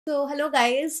So, hello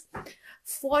guys,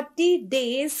 40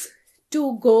 days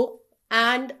to go,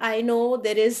 and I know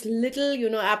there is little,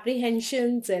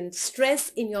 apprehensions and stress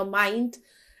in your mind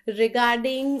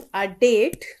regarding a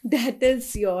date that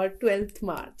is your 12th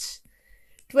March.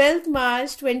 12th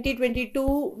March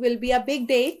 2022 will be a big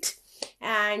date,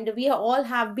 and we all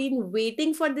have been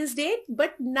waiting for this date,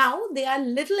 but now there are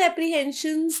little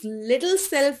apprehensions, little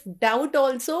self-doubt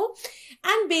also,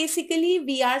 and basically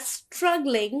we are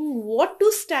struggling what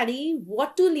to study,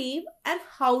 what to leave, and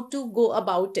how to go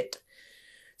about it.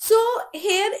 So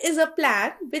here is a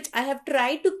plan which I have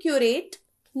tried to curate,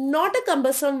 not a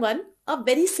cumbersome one, a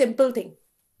very simple thing,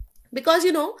 because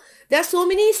there are so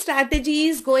many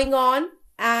strategies going on,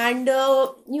 and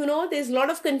there's a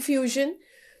lot of confusion.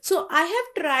 So I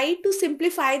have tried to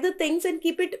simplify the things and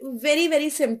keep it very, very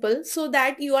simple so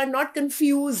that you are not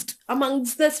confused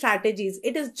amongst the strategies.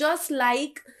 It is just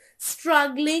like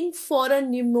struggling for a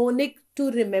mnemonic to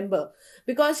remember,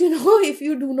 because if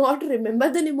you do not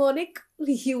remember the mnemonic,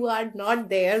 you are not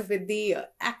there with the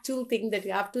actual thing that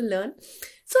you have to learn.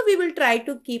 So we will try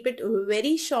to keep it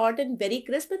very short and very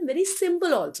crisp and very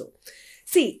simple also.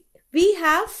 See, we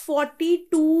have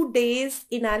 42 days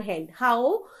in our hand.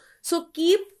 How? So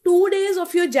keep 2 days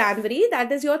of your January,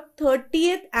 that is your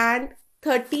 30th and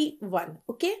 31.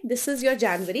 Okay, this is your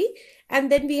January.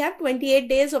 And then we have 28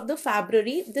 days of the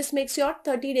February. This makes your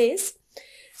 30 days.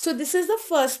 So this is the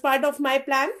first part of my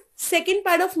plan. Second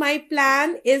part of my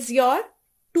plan is your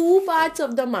 2 parts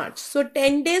of the March. So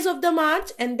 10 days of the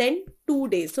March and then 2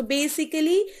 days. So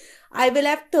basically I will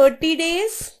have 30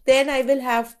 days, then I will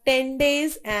have 10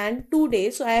 days and 2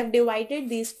 days. So I have divided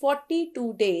these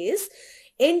 42 days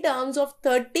in terms of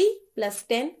 30 plus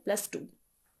 10 plus 2.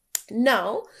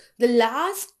 Now, the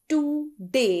last 2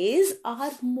 days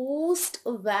are most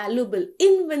valuable,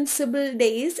 invincible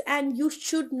days, and you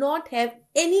should not have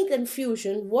any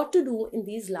confusion what to do in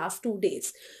these last 2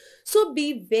 days. So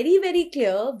be very, very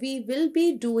clear. We will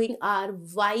be doing our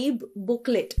vibe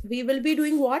booklet. We will be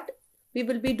doing what? We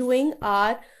will be doing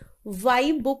our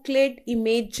vibe booklet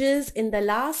images in the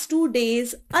last 2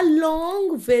 days,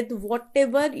 along with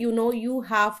whatever you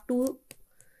have to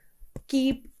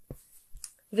keep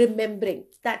remembering,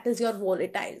 that is your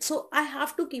volatile. So I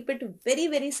have to keep it very,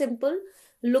 very simple,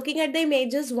 looking at the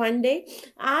images one day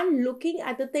and looking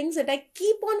at the things that I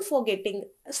keep on forgetting.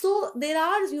 So there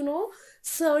are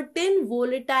certain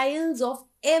volatiles of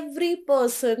every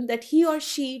person that he or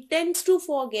she tends to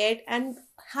forget and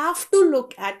have to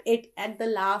look at it at the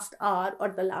last hour or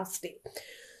the last day.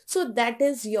 So that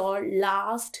is your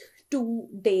last 2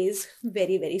 days.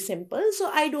 Very, very simple. So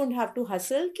I don't have to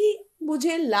hustle कि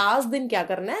मुझे last दिन क्या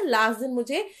करना है. Last दिन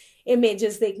मुझे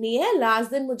images देखनी है.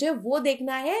 लास्ट दिन मुझे वो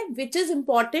देखना है which is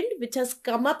important, which has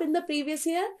come up in the previous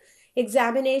year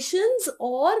examinations,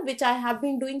 or which I have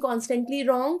been doing constantly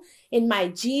wrong in my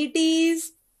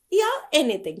GTs या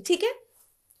anything. ठीक है,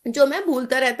 जो मैं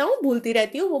भूलता रहता हूँ, भूलती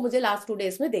रहती हूँ, वो मुझे लास्ट 2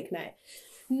 days में देखना है.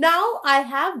 Now I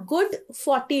have good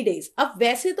 40 days. अब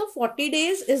वैसे तो 40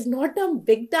 days is not a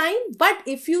big time, but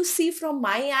if you see from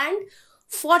my end,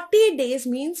 40 days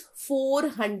means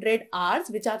 400 hours,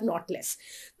 which are not less.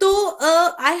 तो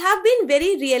I have been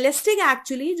very realistic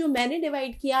actually. जो मैंने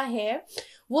divide किया है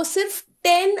वो सिर्फ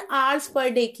 10 hours per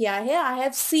day किया है. I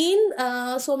have seen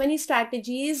so many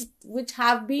strategies which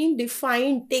have been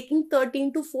defined taking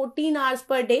 13 to 14 hours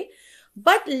per day.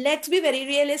 But let's be very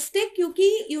realistic,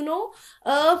 क्योंकि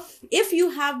if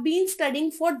you have been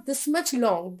studying for this much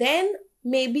long, then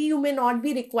maybe you may not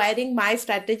be requiring my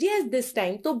strategy at this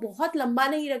time. तो बहुत लंबा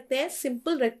नहीं रखते हैं,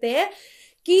 simple रखते हैं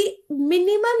कि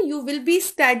minimum you will be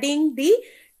studying the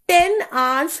 10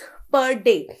 hours per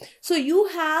day. So you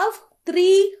have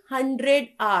 300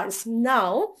 hours.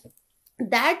 Now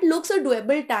that looks a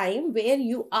doable time where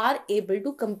you are able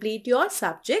to complete your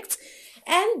subjects,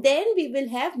 and then we will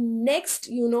have next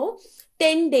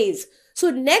 10 days. So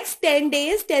next 10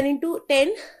 days, 10 into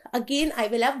 10, again I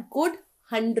will have good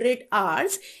 100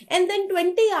 hours, and then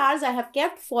 20 hours I have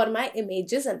kept for my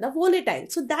images and the volatile.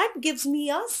 So that gives me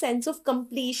a sense of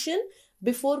completion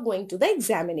before going to the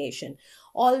examination.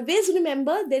 Always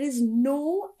remember, there is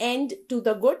no end to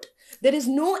the good. There is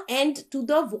no end to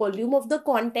the volume of the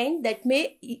content that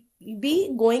may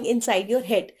be going inside your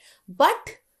head.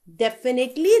 But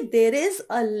definitely there is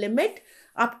a limit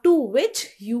up to which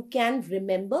you can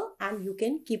remember and you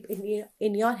can keep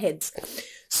in your heads.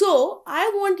 So I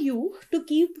want you to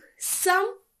keep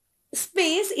some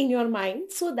space in your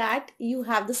mind so that you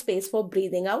have the space for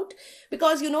breathing out,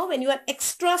 because when you are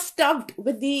extra stuffed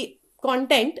with the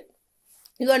content,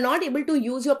 you are not able to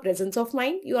use your presence of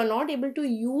mind, you are not able to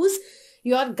use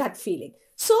your gut feeling.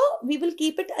 So we will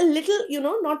keep it a little,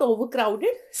 not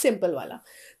overcrowded, simple wala.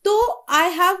 So I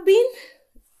have been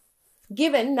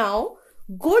given now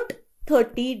good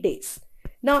 30 days.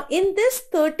 Now in this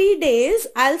 30 days,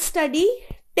 I'll study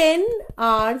 10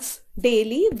 hours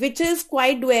daily, which is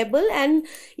quite doable. And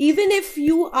even if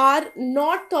you are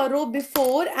not thorough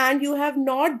before and you have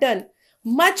not done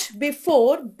much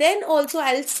before, then also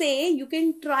I'll say you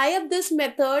can try up this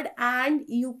method and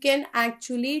you can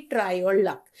actually try your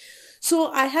luck.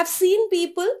 So I have seen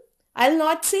people, I'll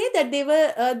not say that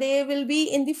they will be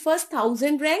in the first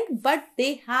 1,000 rank, but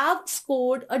they have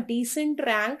scored a decent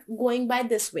rank going by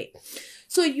this way.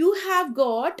 So you have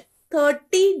got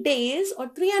 30 days or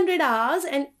 300 hours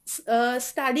and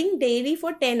studying daily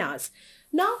for 10 hours.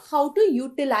 Now, how to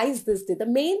utilize this? The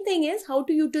main thing is how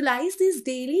to utilize these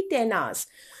daily 10 hours.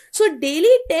 So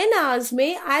daily 10 hours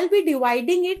may I'll be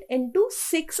dividing it into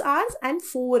 6 hours and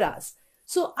 4 hours.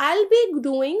 So I'll be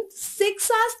doing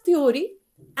 6 hours theory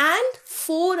and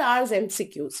 4 hours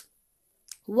MCQs.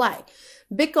 Why?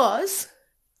 Because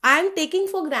I'm taking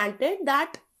for granted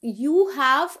that you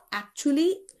have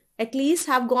actually at least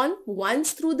have gone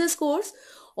once through this course,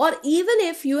 or even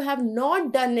if you have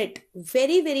not done it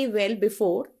very, very well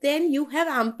before, then you have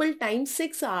ample time,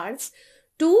 6 hours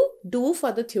to do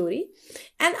for the theory.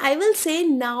 And I will say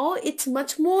now it's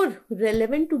much more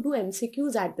relevant to do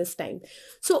MCQs at this time.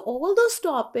 So all those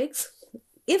topics,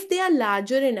 if they are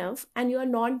larger enough and you are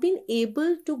not being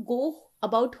able to go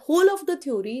about whole of the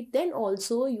theory, then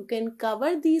also you can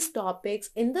cover these topics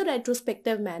in the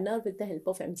retrospective manner with the help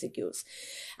of MCQs.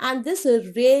 And this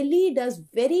really does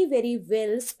very, very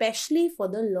well, especially for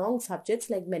the long subjects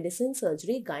like medicine,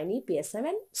 surgery, gynae, PSM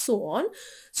and so on.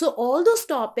 So all those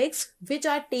topics which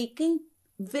are taking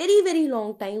very, very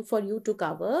long time for you to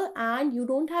cover and you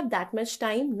don't have that much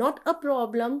time, not a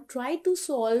problem. Try to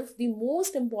solve the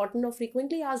most important or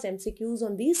frequently asked MCQs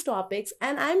on these topics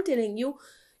and I'm telling you,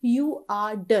 you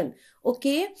are done.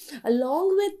 Okay,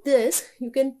 along with this, you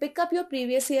can pick up your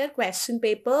previous year question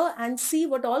paper and see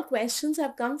what all questions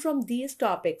have come from these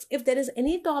topics. If there is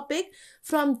any topic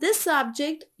from this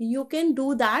subject, you can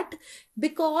do that,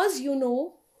 because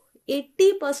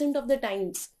 80% of the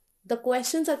times the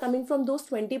questions are coming from those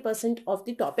 20% of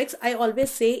the topics. I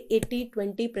always say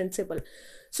 80-20 principle.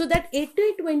 So that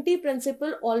 80-20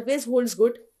 principle always holds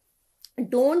good.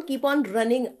 Don't keep on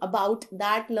running about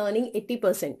that learning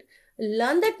 80%.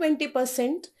 Learn that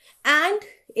 20% and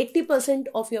 80%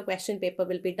 of your question paper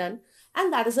will be done.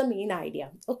 And that is the main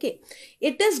idea. Okay.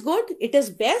 It is good. It is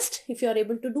best if you are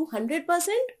able to do 100%,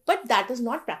 but that is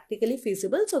not practically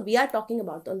feasible. So we are talking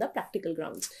about on the practical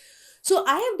grounds. So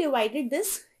I have divided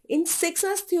this in 6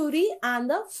 hours theory and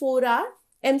the 4-hour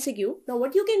MCQ. Now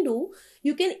what you can do,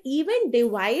 you can even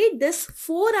divide this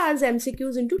 4 hours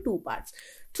MCQs into 2 parts.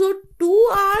 So 2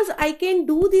 hours I can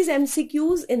do these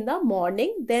MCQs in the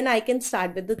morning, then I can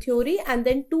start with the theory, and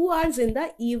then 2 hours in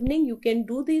the evening you can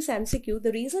do these MCQ.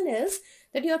 The reason is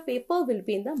that your paper will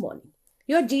be in the morning.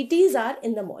 Your GTs are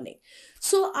in the morning.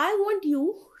 So I want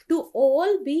you to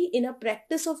all be in a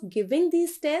practice of giving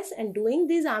these tests and doing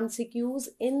these MCQs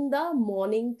in the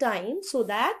morning time, so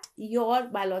that your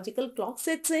biological clock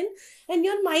sets in and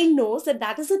your mind knows that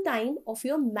that is the time of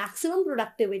your maximum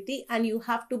productivity, and you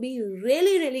have to be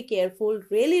really, really careful,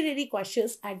 really, really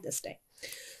cautious at this time.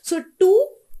 So 2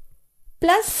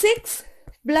 plus 6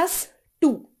 plus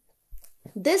 2.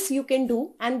 This you can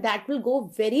do and that will go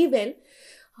very well.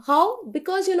 How?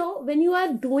 Because when you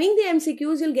are doing the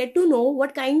MCQs, you'll get to know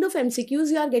what kind of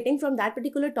MCQs you are getting from that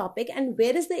particular topic and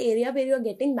where is the area where you are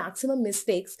getting maximum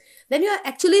mistakes. Then you are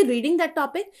actually reading that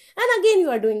topic and again you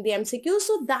are doing the MCQs.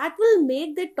 So that will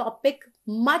make the topic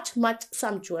much, much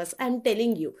sumptuous. I'm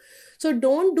telling you. So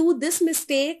don't do this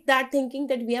mistake that thinking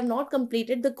that we have not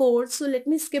completed the course, so let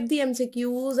me skip the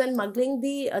MCQs and muggling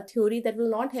the theory. That will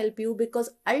not help you,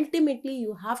 because ultimately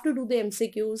you have to do the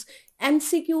MCQs.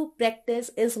 MCQ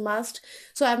practice is must.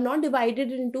 So I have not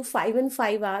divided it into 5 and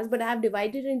 5 hours, but I have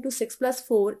divided it into 6 plus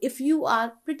 4. If you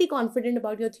are pretty confident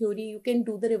about your theory, you can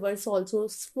do the reverse also.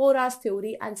 4 hours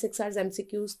theory and 6 hours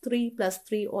MCQs, 3 plus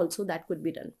 3 also, that could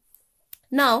be done.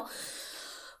 Now,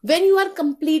 when you are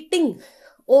completing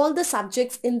all the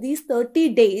subjects in these 30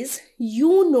 days,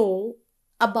 you know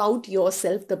about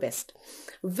yourself the best.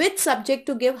 Which subject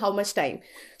to give how much time.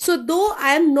 So though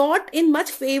I am not in much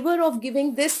favor of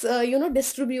giving this,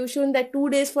 distribution that 2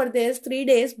 days for this, 3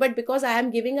 days, but because I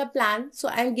am giving a plan, so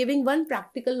I am giving one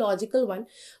practical, logical one.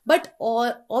 But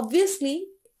obviously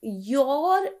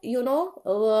your,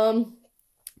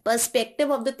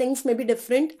 perspective of the things may be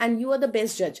different, and you are the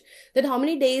best judge that how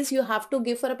many days you have to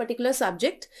give for a particular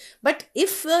subject. But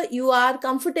if you are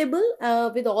comfortable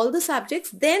with all the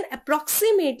subjects, then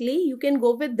approximately you can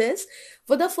go with this.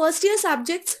 For the first year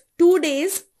subjects, 2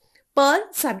 days per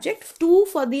subject, 2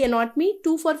 for the anatomy,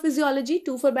 2 for physiology,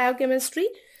 2 for biochemistry,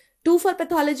 2 for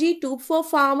pathology, 2 for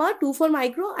pharma, 2 for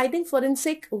micro. I think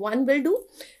forensic 1 will do.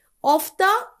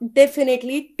 Ophtha,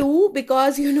 definitely 2,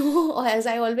 because as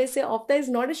I always say, Ophtha is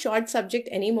not a short subject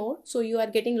anymore. So you are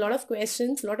getting a lot of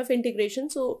questions, a lot of integration.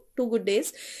 So 2 good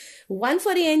days. 1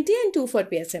 for ENT and 2 for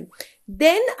PSM.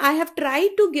 Then I have tried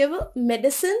to give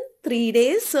medicine 3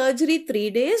 days, surgery 3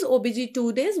 days, OBG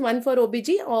 2 days, 1 for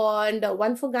OBG and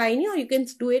 1 for gynae, or you can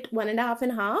do it 1.5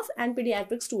 and half, and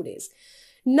pediatrics 2 days.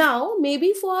 Now,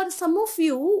 maybe for some of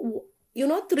you,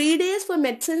 3 days for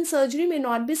medicine surgery may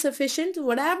not be sufficient.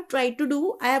 What I have tried to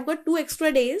do, I have got 2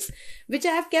 extra days, which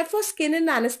I have kept for skin and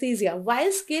anesthesia.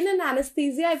 While skin and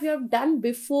anesthesia, if you have done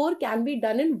before, can be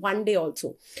done in 1 day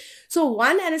also. So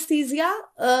 1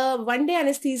 day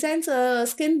anesthesia and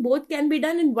skin both can be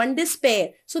done in 1 day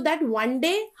spare. So that 1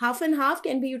 day, half and half,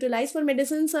 can be utilized for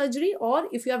medicine surgery, or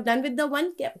if you have done with the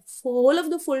whole of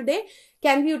the full day,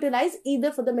 can be utilized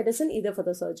either for the medicine, either for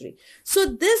the surgery. So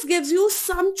this gives you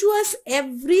sumptuous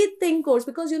everything course,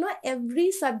 because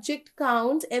every subject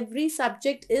counts, every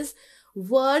subject is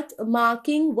worth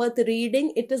marking, worth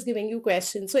reading. It is giving you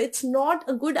questions. So it's not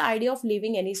a good idea of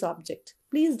leaving any subject.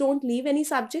 Please don't leave any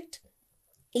subject.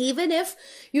 Even if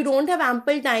you don't have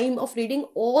ample time of reading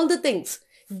all the things,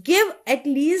 give at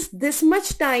least this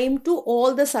much time to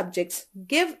all the subjects.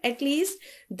 Give at least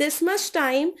this much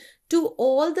time to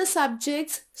all the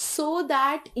subjects, so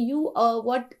that you,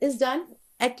 what is done,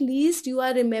 at least you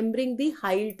are remembering the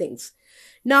high things.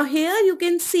 Now here you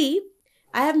can see,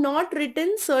 I have not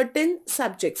written certain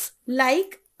subjects,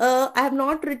 like I have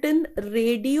not written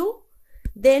radio,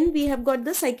 then we have got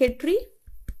the psychiatry,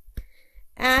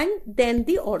 and then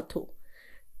the ortho.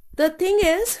 The thing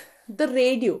is, the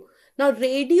radio. Now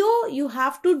radio you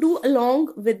have to do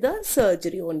along with the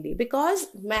surgery only, because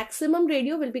maximum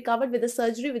radio will be covered with the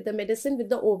surgery, with the medicine, with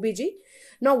the OBG.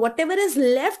 Now whatever is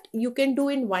left you can do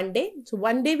in 1 day. So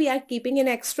 1 day we are keeping in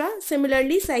extra.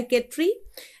 Similarly psychiatry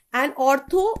and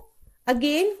ortho,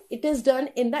 again it is done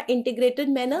in the integrated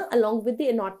manner along with the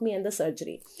anatomy and the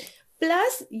surgery.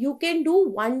 Plus you can do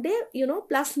 1 day,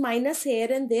 plus minus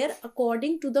here and there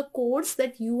according to the course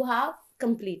that you have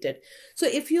completed. So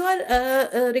if you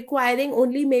are requiring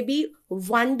only maybe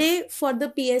 1 day for the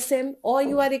PSM, or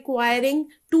you are requiring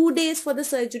 2 days for the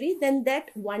surgery, then that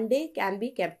 1 day can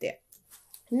be kept there.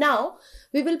 Now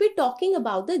we will be talking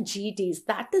about the GTs.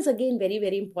 That is again very,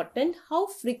 very important. How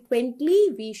frequently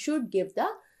we should give the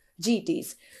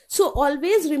GTs. So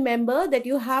always remember that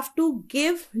you have to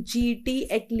give GT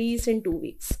at least in 2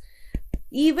 weeks.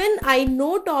 Even I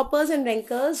know toppers and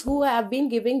rankers who have been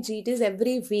giving GTs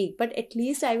every week, but at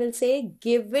least I will say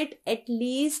give it at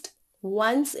least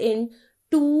once in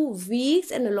 2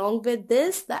 weeks. And along with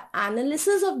this, the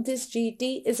analysis of this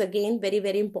GT is again very,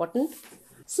 very important.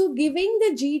 So giving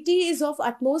the GT is of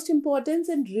utmost importance,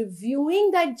 and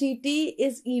reviewing that GT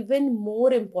is even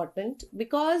more important,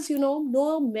 because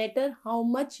no matter how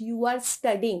much you are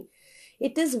studying,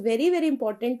 it is very, very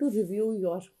important to review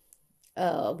your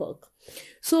work.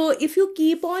 So if you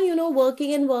keep on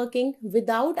working and working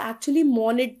without actually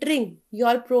monitoring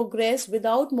your progress,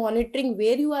 without monitoring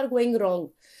where you are going wrong,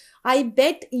 I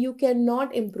bet you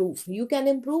cannot improve. You can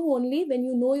improve only when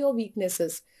you know your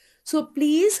weaknesses. So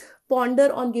please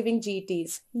ponder on giving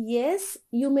GTs. Yes,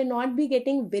 you may not be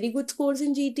getting very good scores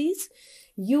in GTs.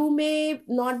 You may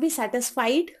not be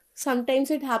satisfied.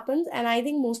 Sometimes it happens, and I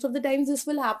think most of the times this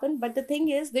will happen. But the thing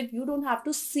is that you don't have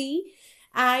to see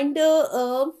and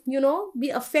be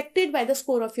affected by the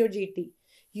score of your GT.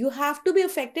 You have to be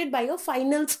affected by your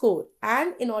final score,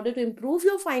 and in order to improve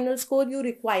your final score you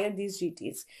require these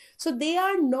GTs. So they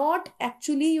are not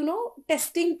actually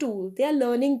testing tool, they are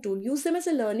learning tool. Use them as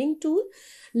a learning tool.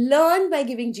 Learn by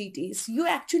giving GTs. You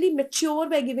actually mature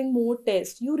by giving more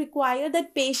tests. You require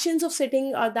that patience of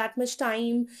sitting that much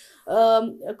time,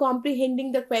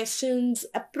 comprehending the questions,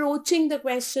 approaching the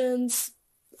questions,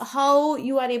 how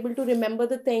you are able to remember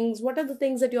the things, what are the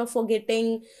things that you are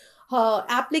forgetting,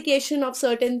 application of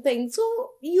certain things. So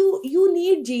you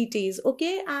need GTs,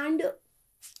 okay? And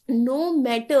no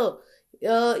matter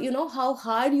how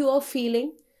hard you are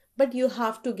feeling, but you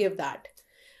have to give that.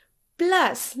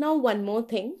 Plus, now one more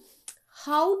thing,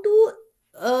 how to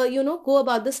go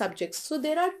about the subjects. So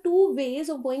there are two ways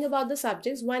of going about the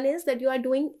subjects. One is that you are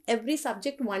doing every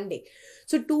subject one day.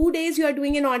 So 2 days you are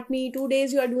doing anatomy, 2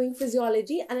 days you are doing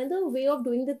physiology. Another way of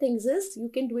doing the things is you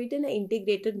can do it in an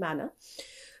integrated manner.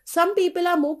 Some people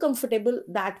are more comfortable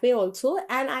that way also,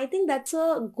 and I think that's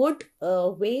a good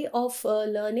way of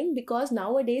learning, because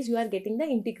nowadays you are getting the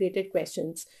integrated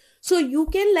questions. So you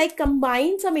can like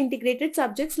combine some integrated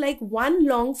subjects, like one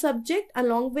long subject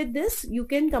along with this you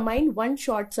can combine one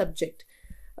short subject.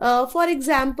 For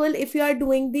example, if you are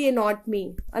doing the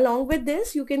anatomy, along with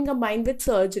this you can combine with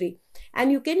surgery,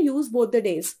 and you can use both the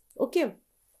days. Okay,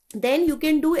 then you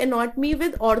can do anatomy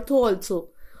with ortho also,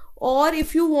 or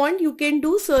if you want you can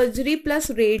do surgery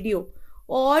plus radio,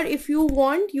 or if you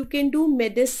want you can do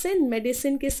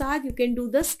medicine ke saath you can do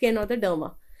the skin or the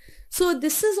derma. So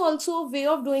this is also a way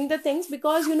of doing the things,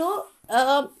 because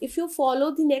if you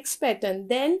follow the next pattern,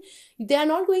 then they are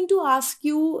not going to ask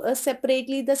you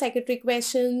separately the secretary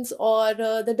questions or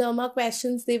the derma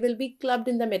questions. They will be clubbed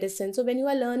in the medicine. So when you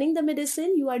are learning the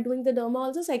medicine, you are doing the derma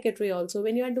also, secretary also.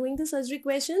 When you are doing the surgery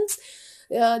questions,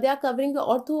 they are covering the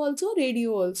ortho also,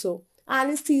 radio also,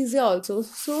 anesthesia also.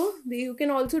 So you can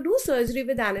also do surgery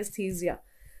with anesthesia.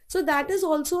 So that is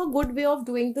also a good way of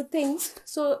doing the things.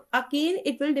 So again,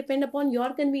 it will depend upon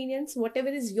your convenience, whatever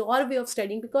is your way of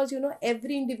studying, because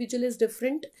every individual is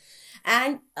different,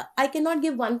 and I cannot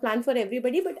give one plan for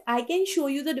everybody, but I can show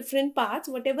you the different parts.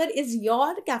 Whatever is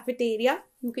your cafeteria,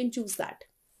 you can choose that,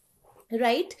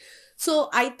 right? So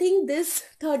I think this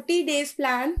 30 days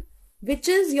plan, which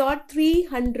is your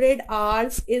 300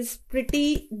 hours, is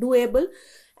pretty doable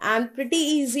and pretty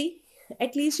easy.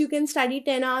 At least you can study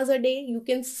 10 hours a day. You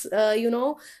can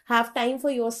have time for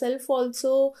yourself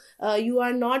also. You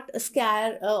are not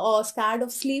scared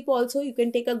of sleep also. You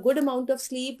can take a good amount of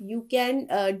sleep. You can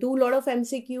do a lot of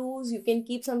MCQs. You can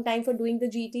keep some time for doing the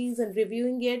GTs and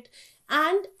reviewing it,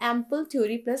 and ample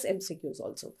theory plus MCQs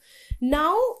also.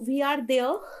 Now we are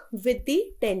there with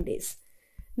the 10 days.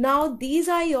 Now these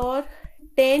are your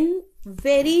 10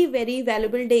 very, very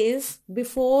valuable days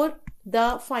before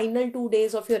the final 2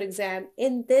 days of your exam.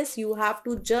 In this, you have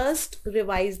to just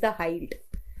revise the high yield.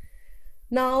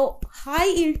 Now, high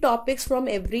yield topics from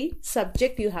every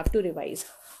subject you have to revise.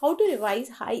 How to revise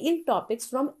high yield topics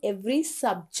from every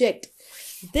subject?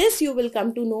 This you will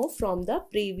come to know from the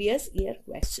previous year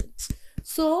questions.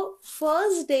 So,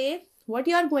 first day, what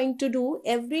you are going to do,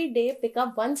 every day pick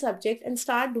up one subject and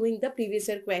start doing the previous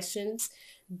year questions.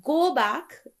 Go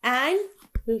back and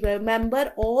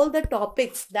remember all the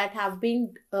topics that have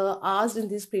been asked in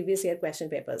these previous year question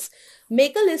papers.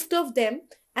 Make a list of them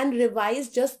and revise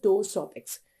just those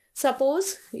topics.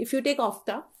 Suppose if you take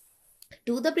Ophtha,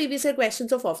 do the previous year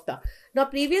questions of Ophtha. Now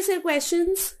previous year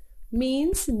questions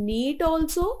means NEET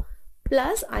also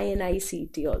plus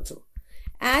INI-CET also.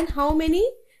 And how many?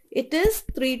 It is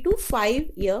 3 to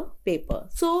 5 year paper.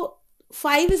 So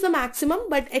 5 is the maximum,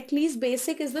 but at least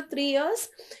basic is the 3 years.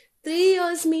 3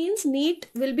 years means NEET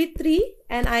will be 3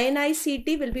 and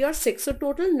INI-CET will be your 6. So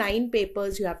total 9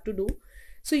 papers you have to do.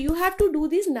 So you have to do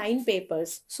these 9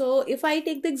 papers. So if I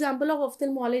take the example of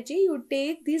ophthalmology, you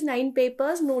take these 9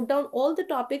 papers, note down all the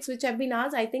topics which have been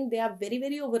asked. I think they are very,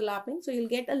 very overlapping. So you'll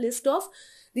get a list of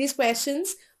these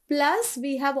questions. Plus,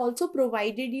 we have also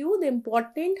provided you the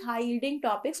important high-yielding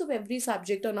topics of every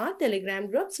subject on our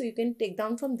Telegram group. So you can take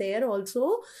down from there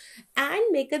also and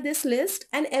make this list.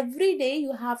 And every day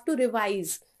you have to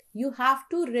revise. You have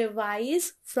to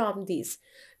revise from these.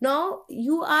 Now,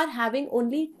 you are having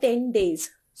only 10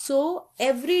 days. So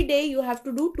every day you have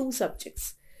to do 2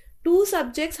 subjects. 2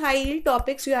 subjects, high-yield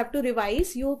topics you have to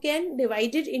revise. You can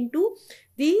divide it into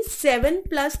the 7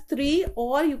 plus 3,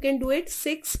 or you can do it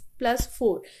 6 plus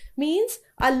 4. Means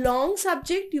a long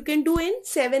subject you can do in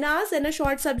 7 hours and a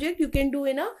short subject you can do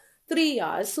in a 3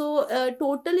 hours. So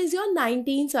total is your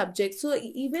 19 subjects. So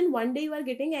even one day you are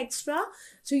getting extra.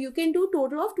 So you can do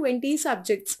total of 20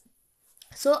 subjects.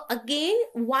 So again,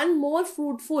 one more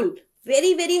fruitful,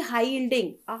 very, very high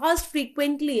yielding, asked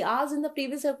frequently, asked in the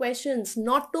previous year questions,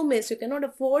 not to miss. You cannot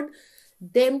afford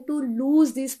them to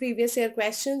lose these previous year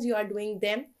questions. You are doing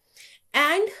them.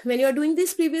 And when you are doing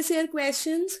these previous year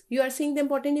questions, you are seeing the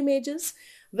important images.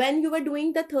 When you were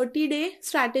doing the 30-day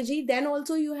strategy, then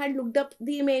also you had looked up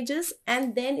the images,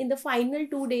 and then in the final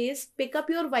 2 days, pick up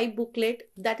your vibe booklet.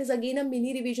 That is again a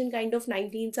mini revision kind of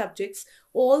 19 subjects.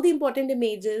 All the important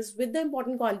images with the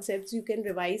important concepts you can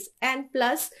revise, and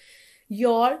plus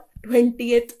your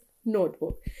 20th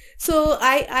notebook. So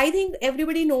I think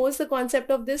everybody knows the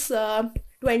concept of this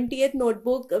 20th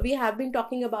notebook. We have been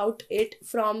talking about it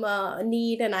from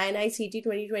NEET and INI-CT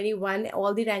 2021.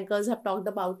 All the rankers have talked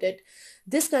about it.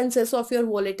 This consists of your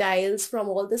volatiles from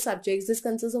all the subjects. This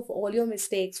consists of all your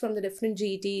mistakes from the different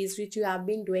GTs which you have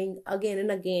been doing again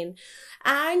and again.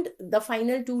 And the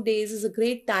final 2 days is a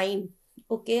great time,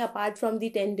 okay, apart from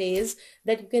the 10 days,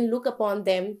 that you can look upon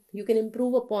them, you can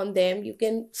improve upon them, you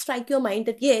can strike your mind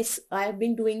that yes, I have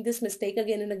been doing this mistake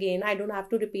again and again, I don't have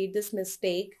to repeat this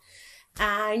mistake,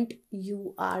 and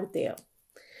you are there.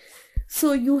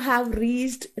 So you have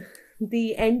reached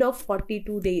the end of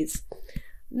 42 days.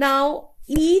 Now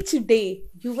each day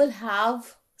you will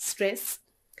have stress,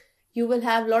 you will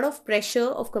have a lot of pressure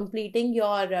of completing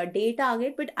your day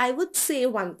target, but I would say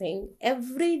one thing: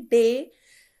 every day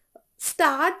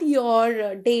start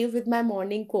your day with my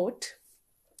morning quote,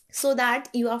 so that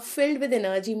you are filled with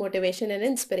energy, motivation and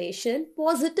inspiration,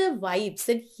 positive vibes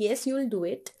that yes, you will do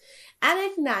it. And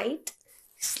at night,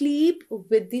 sleep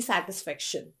with the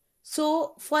satisfaction.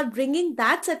 So for bringing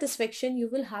that satisfaction, you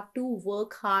will have to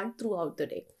work hard throughout the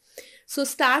day. So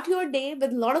start your day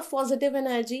with a lot of positive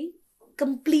energy,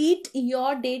 complete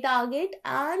your day target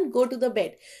and go to the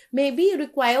bed. Maybe you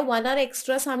require 1 hour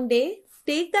extra someday.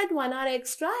 Take that 1 hour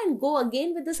extra and go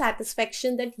again with the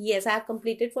satisfaction that yes, I have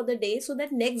completed for the day, so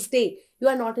that next day you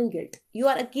are not in guilt. You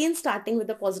are again starting with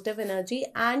the positive energy,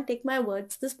 and take my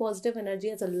words, this positive energy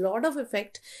has a lot of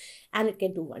effect and it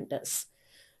can do wonders.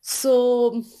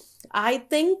 So I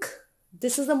think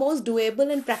this is the most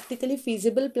doable and practically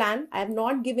feasible plan. I have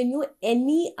not given you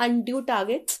any undue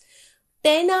targets.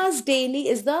 10 hours daily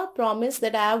is the promise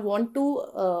that I want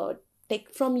to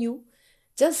take from you.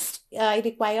 Just I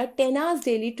require 10 hours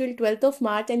daily till 12th of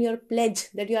March and your pledge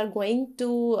that you are going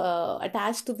to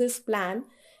attach to this plan,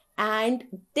 and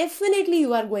definitely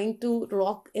you are going to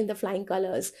rock in the flying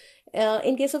colors.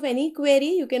 In case of any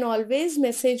query, you can always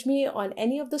message me on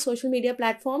any of the social media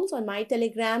platforms, on my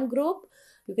Telegram group.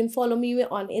 You can follow me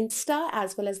on Insta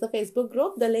as well as the Facebook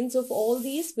group. The links of all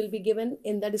these will be given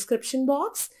in the description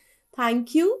box.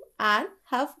 Thank you and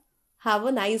have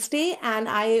a nice day, and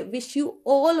I wish you,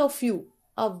 all of you,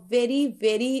 a very,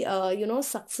 very,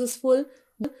 successful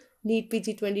NEET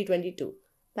PG 2022.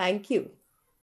 Thank you.